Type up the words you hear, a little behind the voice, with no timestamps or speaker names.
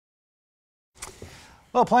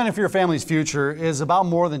Well, planning for your family's future is about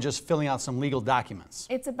more than just filling out some legal documents.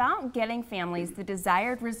 It's about getting families the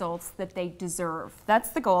desired results that they deserve. That's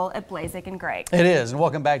the goal at Blazek and Gregg. It is, and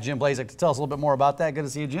welcome back, Jim Blazek, to tell us a little bit more about that. Good to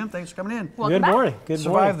see you, Jim. Thanks for coming in. Welcome Good morning. back. Good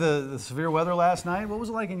Survived morning. the severe weather last night. What was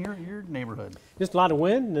it like in your neighborhood? Just a lot of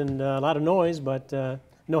wind and a lot of noise, but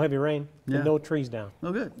no heavy rain and no trees down.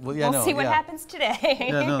 Oh, good. Well, yeah, We'll see what happens today.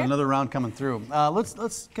 Yeah, no, another round coming through.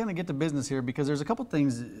 Let's kind of get to business here because there's a couple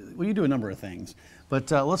things. Well, you do a number of things, but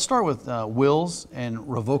let's start with wills and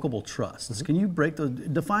revocable trusts. Can you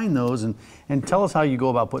define those and tell us how you go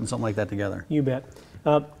about putting something like that together? You bet.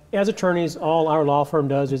 As attorneys, all our law firm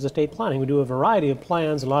does is estate planning. We do a variety of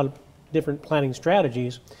plans, a lot of different planning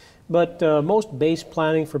strategies, but most base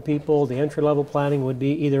planning for people, the entry-level planning would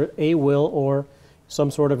be either a will or some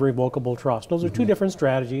sort of revocable trust. Those are two different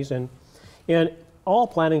strategies, and all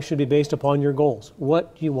planning should be based upon your goals,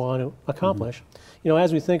 what you want to accomplish. You know,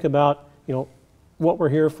 as we think about, what we're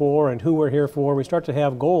here for and who we're here for, we start to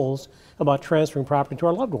have goals about transferring property to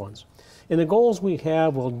our loved ones. And the goals we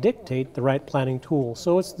have will dictate the right planning tools.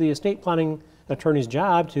 So it's the estate planning attorney's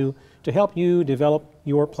job to help you develop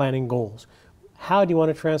your planning goals. How do you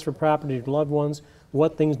want to transfer property to loved ones?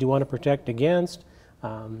 What things do you want to protect against?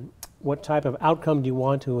 What type of outcome do you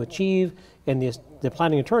want to achieve? And the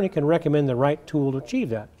planning attorney can recommend the right tool to achieve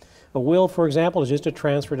that. A will, for example, is just a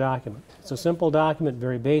transfer document. It's a simple document,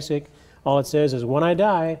 very basic. All it says is, when I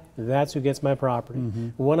die, that's who gets my property.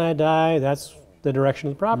 When I die, that's the direction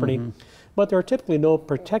of the property. But there are typically no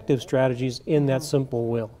protective strategies in that simple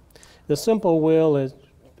will. The simple will is,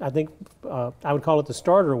 I think, I would call it the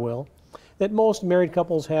starter will, that most married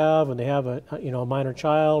couples have, and they have a minor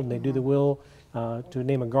child, and they do the will to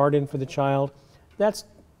name a guardian for the child. That's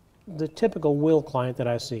the typical will client that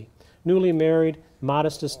I see. Newly married,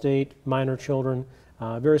 modest estate, minor children,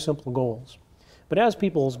 very simple goals. But as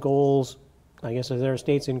people's goals, I guess as their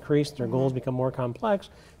estates increase, their goals become more complex,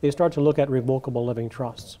 they start to look at revocable living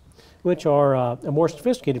trusts, which are a more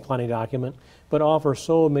sophisticated planning document, but offer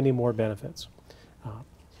so many more benefits.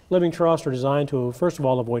 Living trusts are designed to, first of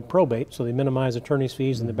all, avoid probate, so they minimize attorney's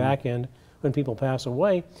fees in the back end when people pass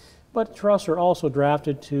away. But trusts are also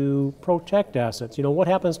drafted to protect assets. You know, what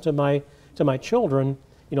happens to my children?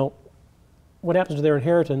 You know, what happens to their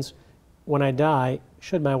inheritance when I die?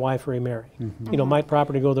 Should my wife remarry? You know, might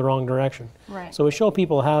property go the wrong direction? Right. So we show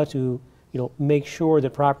people how to, make sure that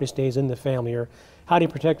property stays in the family, or how do you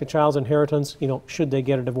protect a child's inheritance? Should they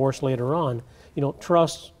get a divorce later on?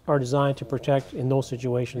 Trusts are designed to protect in those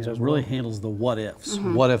situations as well. It really handles the what ifs.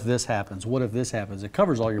 What if this happens? What if this happens? It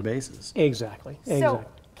covers all your bases. Exactly. So,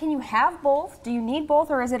 can you have both? Do you need both,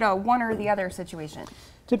 or is it a one or the other situation?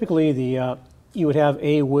 Typically, you would have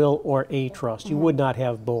a will or a trust. You would not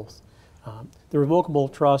have both. The revocable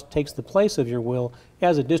trust takes the place of your will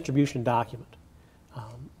as a distribution document.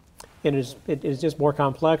 It is just more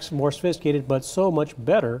complex, more sophisticated, but so much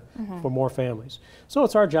better for more families. So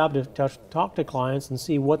it's our job to talk to clients and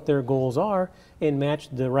see what their goals are and match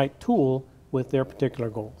the right tool with their particular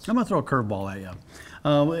goals. I'm going to throw a curveball at you.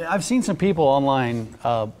 I've seen some people online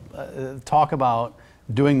talk about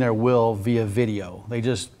doing their will via video. They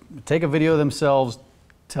just take a video of themselves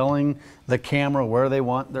telling the camera where they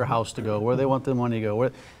want their house to go, where they want the money to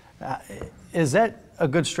go. Is that a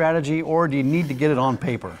good strategy, or do you need to get it on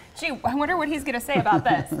paper? Gee, I wonder what he's going to say about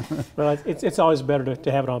this. Well, it's always better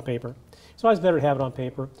to have it on paper. It's always better to have it on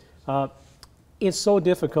paper. It's so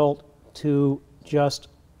difficult to just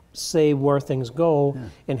say where things go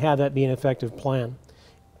and have that be an effective plan.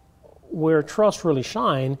 Where trusts really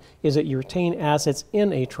shine is that you retain assets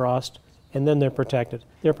in a trust and then they're protected.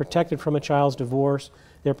 They're protected from a child's divorce.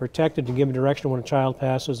 They're protected to give direction when a child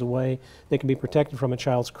passes away. They can be protected from a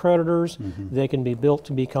child's creditors. They can be built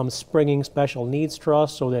to become springing special needs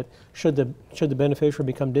trusts so that should the beneficiary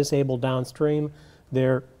become disabled downstream,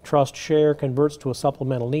 their trust share converts to a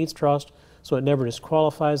supplemental needs trust, so it never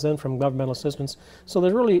disqualifies them from governmental assistance. So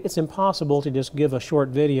it's impossible to just give a short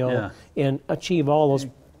video and achieve all those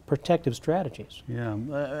protective strategies.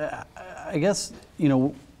 Yeah, I guess,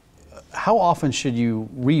 how often should you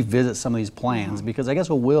revisit some of these plans? Because I guess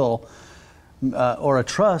a will or a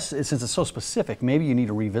trust, since it's so specific, maybe you need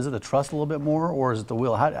to revisit the trust a little bit more, or is it the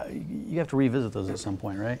will? You have to revisit those at some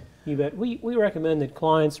point, right? You bet. We recommend that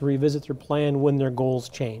clients revisit their plan when their goals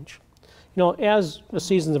change. As the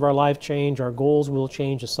seasons of our life change, our goals will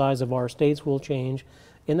change, the size of our estates will change,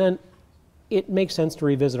 and then it makes sense to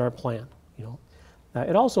revisit our plan.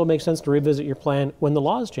 It also makes sense to revisit your plan when the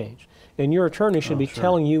laws change. And your attorney should be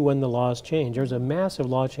telling you when the laws change. There's a massive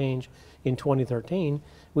law change in 2013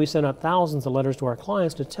 we send out thousands of letters to our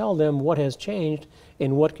clients to tell them what has changed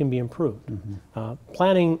and what can be improved.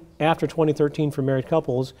 Planning after 2013 for married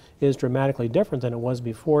couples is dramatically different than it was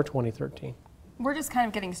before 2013. We're just kind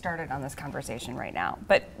of getting started on this conversation right now,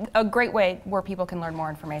 but a great way where people can learn more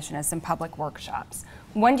information is some public workshops.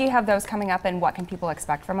 When do you have those coming up, and what can people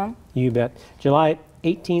expect from them? You bet. July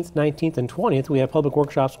 18th, 19th, and 20th, we have public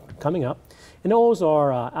workshops coming up. And those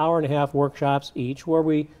are hour-and-a-half workshops each where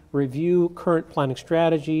we review current planning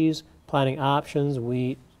strategies, planning options.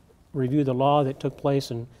 We review the law that took place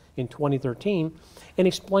in 2013 and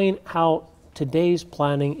explain how today's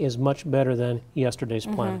planning is much better than yesterday's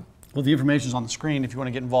planning. Well, the information is on the screen if you want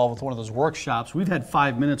to get involved with one of those workshops. We've had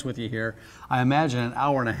 5 minutes with you here. I imagine an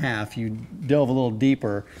hour and a half, you delve a little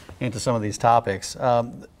deeper into some of these topics.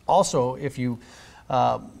 Also, if you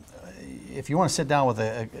want to sit down with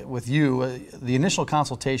the initial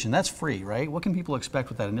consultation, that's free, right? What can people expect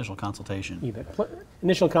with that initial consultation? You bet.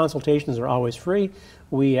 Initial consultations are always free.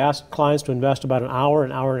 We ask clients to invest about an hour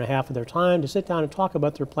and a half of their time to sit down and talk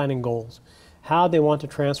about their planning goals, how they want to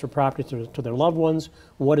transfer property to their loved ones,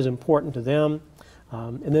 what is important to them,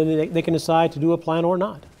 and then they can decide to do a plan or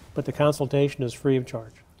not. But the consultation is free of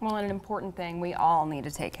charge. Well, and an important thing we all need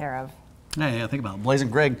to take care of. Yeah, think about it. Blazek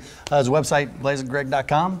and Gregg has a website,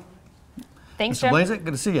 blazekandgregg.com. Thanks, Mr. Jim. Blazek,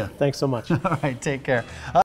 good to see you. Thanks so much. All right, take care.